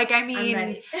thinking. Like, I mean, I'm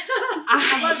ready.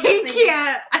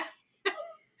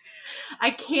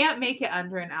 I can't make it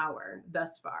under an hour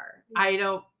thus far. I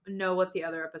don't know what the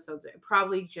other episodes are.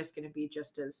 Probably just going to be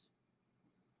just as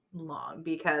long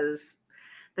because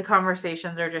the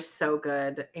conversations are just so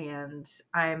good. And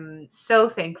I'm so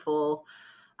thankful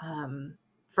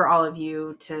for all of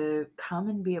you to come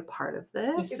and be a part of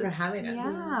this. Thank you for having us.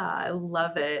 Yeah, I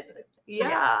love it.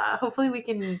 Yeah. Hopefully we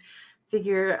can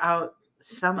figure out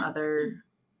some other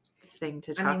thing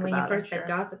to talk about. I mean, when you first said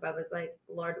gossip, I was like,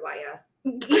 Lord, why us?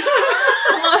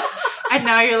 And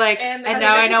now you're like, and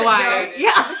now I know why.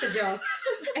 Yeah. It's a joke.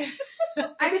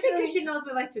 I just think she knows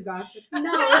we like to gossip. No,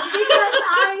 it's because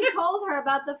I told her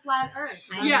about the flat earth.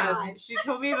 Yes, she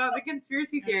told me about the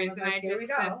conspiracy theories, and I here just we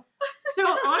said, go.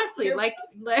 so honestly, like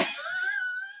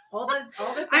all the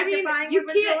I mean,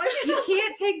 you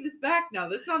can't take this back now.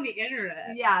 This is on the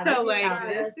internet. Yeah. So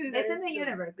it's in the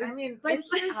universe. I mean, but it's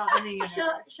just out in the universe.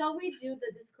 Shall we do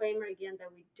the disclaimer again that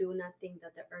we do not think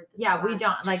that the earth is Yeah, flat? we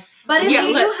don't like. But if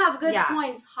you look, have good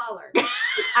points, holler.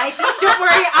 I think. Don't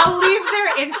worry, I'll leave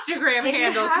their Instagram If you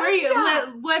handles. have- Where you?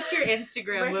 yeah. What's your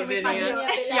Instagram, Where can we find Lavinia?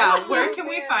 you? Yeah, where can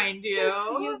we find you?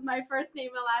 Just use my first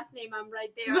name and last name. I'm right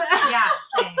there. Yeah,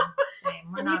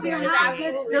 same. We're And not if you very should have good.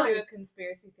 good absolutely do a points.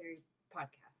 conspiracy theory podcast.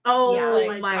 Oh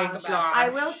Yeah. my gosh. gosh. I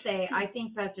will say, I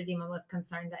think Pastor Dima was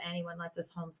concerned that anyone lets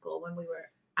us homeschool when we were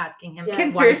asking him. Yes.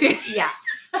 Conspiracy. Yeah.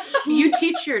 You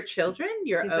teach your children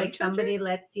your He's own like, children? somebody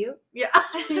lets you. Yeah.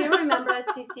 Do you remember at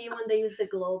CC when they used the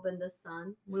globe and the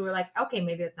sun? We were like, okay,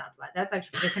 maybe it's not flat. That's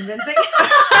actually pretty convincing.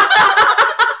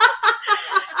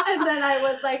 And then I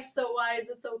was like, so why is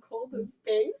it so cold in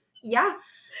space? Yeah.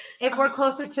 If we're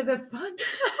closer to the sun.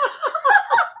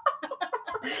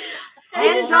 And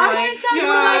And Oh dark. my You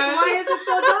were like, God. why is it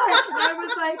so dark? And I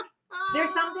was like,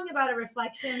 there's something about a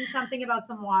reflection, something about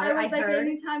some water. I I was like, heard.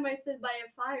 anytime I sit by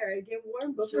a fire, I get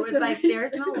warm. But She for was some like, reason-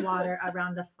 there's no water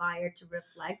around the fire to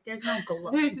reflect. There's no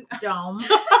There's- dome.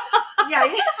 Yeah.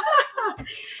 And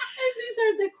these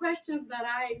are the questions that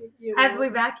I, As we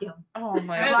vacuum. Oh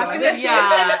my I Wash was god. dishes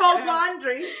Yeah. and fold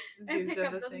laundry. and These pick are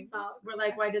up the the things. salt. We're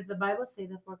like, why does the Bible say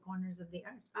the four corners of the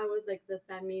earth? I was like, does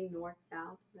that mean north,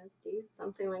 south, west, east,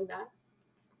 something like that?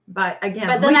 But again,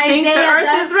 But we then think the Isaiah earth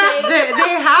does is round. say- They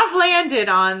have landed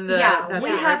on the Yeah, that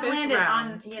we the have earth is landed on,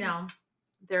 round. you know,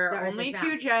 There the are earth only is two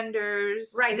round.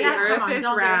 genders. Right, The that- come earth on, is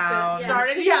don't get us round.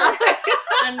 started Yeah.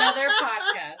 Another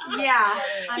podcast. Yeah.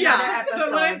 Another Yeah,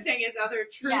 but what I'm episode. saying is other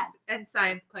truth Yes. and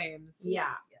science claims.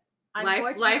 Yeah. Life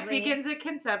Unfortunately, begins at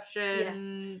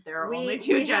conception. There are We- only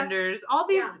two we have- genders. All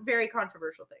these Yeah. very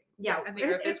controversial things. Yeah, And the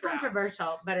earth it's is round.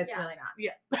 controversial, but it's Yeah. really not.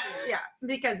 Yeah. Yeah,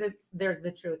 because there's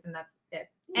the truth, and that's it.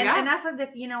 And Yeah. enough of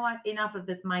this. You know what? Enough of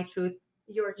this. My truth.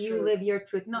 Your truth. You live your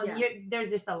truth. No, Yes. there's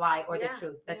just a lie or Yeah, the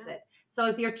truth. That's yeah. it. So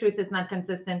if your truth is not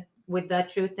consistent with the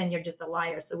truth, then you're just a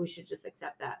liar. So we should just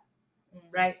accept that,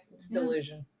 right? It's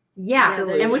delusion. Yeah, Yeah, and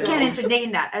we delusional. can't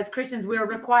entertain that. As Christians, we are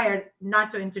required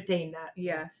not to entertain that.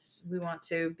 Yes, we want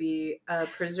to be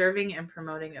preserving and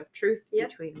promoting of truth Yep.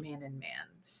 between man and man.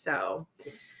 So,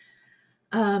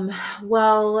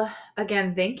 well,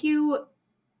 again, thank you,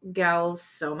 gals,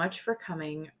 so much for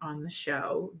coming on the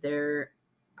show.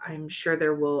 I'm sure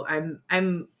there will.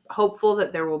 I'm hopeful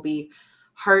that there will be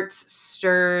hearts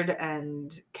stirred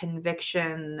and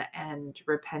conviction and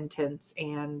repentance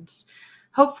and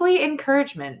hopefully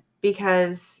encouragement,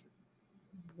 because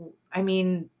I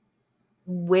mean,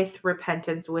 with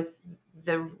repentance, with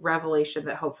the revelation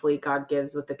that hopefully God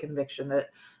gives, with the conviction that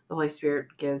the Holy Spirit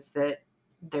gives, that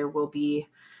there will be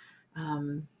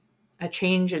a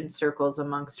change in circles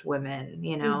amongst women,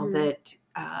 that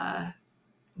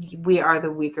we are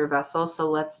the weaker vessel. So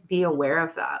let's be aware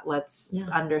of that. Let's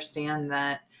understand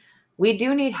that we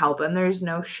do need help, and there's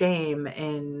no shame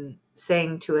in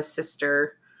saying to a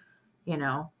sister,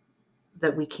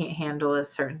 that we can't handle a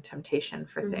certain temptation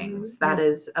for things. That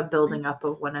is a building up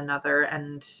of one another,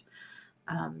 and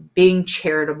being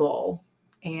charitable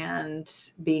and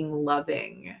being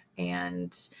loving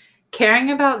and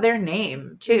caring about their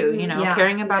name too,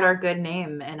 caring about our good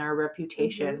name and our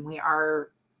reputation. We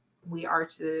are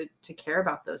to care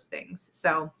about those things.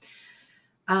 So,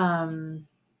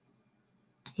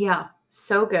 yeah,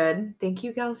 so good. Thank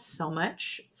you guys so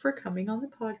much for coming on the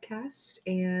podcast.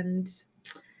 And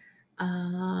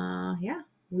yeah,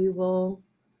 we will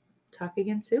talk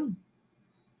again soon.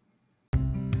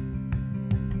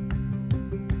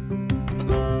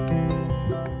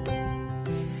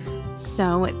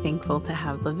 so thankful to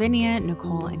have Lavinia,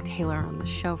 Nicole, and Taylor on the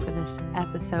show for this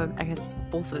episode. I guess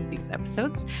both of these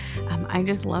episodes. I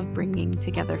just love bringing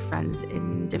together friends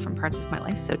in different parts of my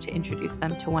life. So to introduce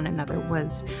them to one another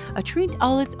was a treat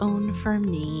all its own for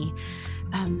me.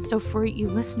 So for you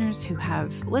listeners who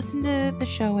have listened to the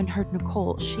show and heard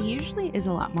Nicole, she usually is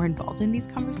a lot more involved in these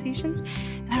conversations.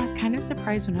 And I was kind of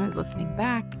surprised when I was listening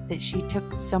back that she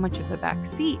took so much of the back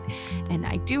seat. And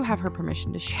I do have her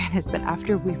permission to share this, but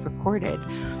after we recorded,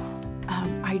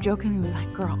 I jokingly was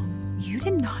like, girl, you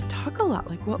did not talk a lot.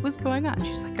 Like, what was going on? And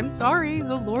she's like, I'm sorry,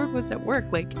 the Lord was at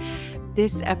work. Like,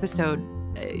 this episode,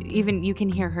 even you can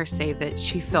hear her say that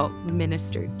she felt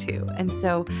ministered to. And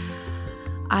so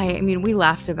I mean, we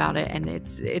laughed about it, and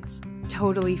it's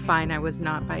totally fine.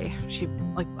 She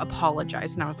like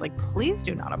apologized, and I was like, please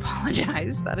do not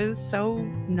apologize. That is so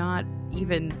not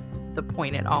even the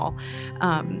point at all.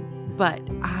 But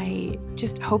I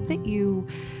just hope that you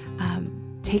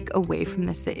take away from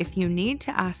this that if you need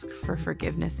to ask for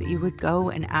forgiveness, that you would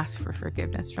go and ask for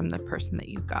forgiveness from the person that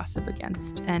you gossip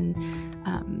against.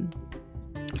 And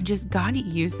just God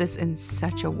used this in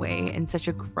such a way, in such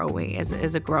a growing,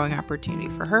 as a growing opportunity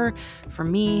for her, for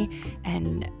me,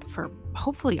 and for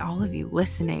hopefully all of you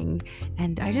listening.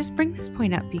 And I just bring this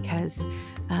point up because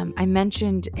I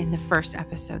mentioned in the first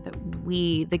episode that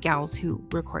we, the gals who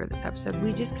recorded this episode,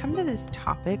 we just come to this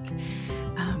topic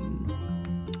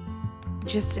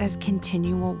just as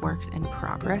continual works in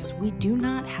progress. We do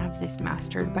not have this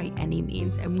mastered by any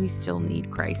means, and we still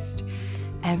need Christ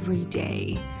every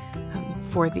day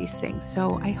for these things.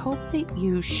 So I hope that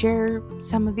you share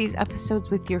some of these episodes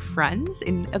with your friends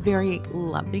in a very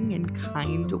loving and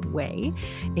kind way.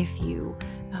 If you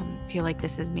feel like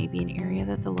this is maybe an area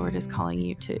that the Lord is calling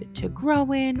you to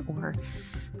grow in, or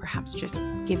perhaps just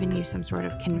giving you some sort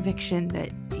of conviction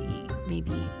that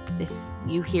maybe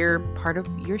you hear part of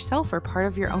yourself or part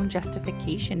of your own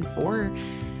justification for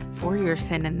your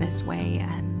sin in this way.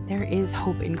 And there is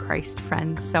hope in Christ,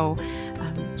 friends. So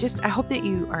I hope that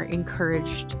you are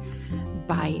encouraged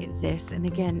by this. And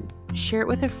again, share it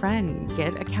with a friend,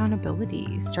 get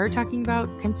accountability, start talking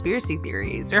about conspiracy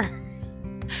theories or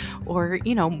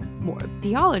more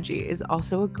theology is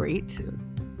also a great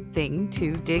thing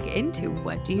to dig into.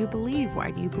 What do you believe?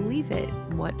 Why do you believe it?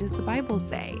 What does the Bible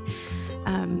say?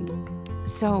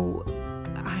 So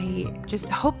I just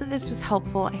hope that this was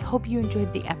helpful. I hope you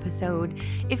enjoyed the episode.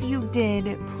 If you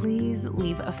did, please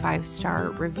leave a 5-star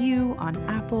review on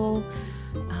Apple.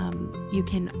 You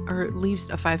can, or leave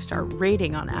a 5-star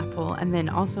rating on Apple, and then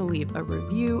also leave a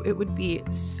review. It would be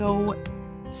so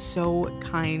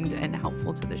kind and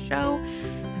helpful to the show.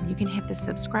 You can hit the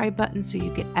subscribe button so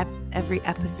you get every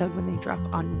episode when they drop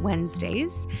on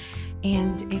Wednesdays.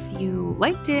 And if you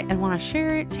liked it and want to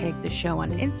share it, tag the show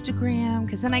on Instagram,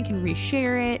 because then I can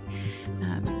reshare it.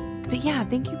 But yeah,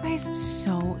 thank you guys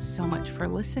so much for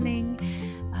listening.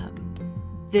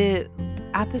 The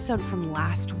episode from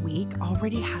last week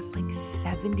already has like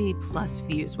 70 plus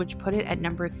views, which put it at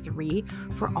number 3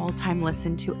 for all-time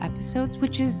listened to episodes,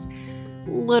 which is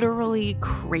literally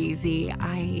crazy.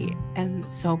 I am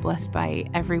so blessed by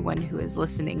everyone who is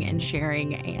listening and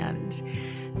sharing and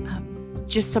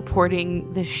just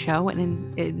supporting this show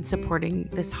and in supporting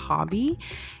this hobby.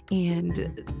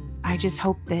 And I just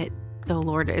hope that the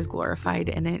Lord is glorified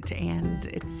in it, and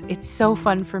it's so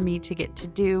fun for me to get to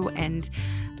do. And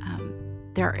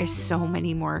there is so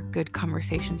many more good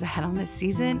conversations ahead on this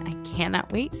season. I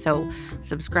cannot wait. So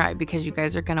subscribe, because you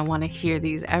guys are going to want to hear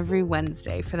these every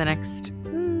Wednesday for the next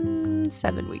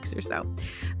 7 weeks or so.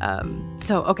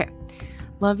 Okay.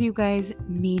 Love you guys.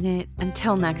 Mean it.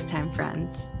 Until next time,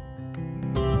 friends.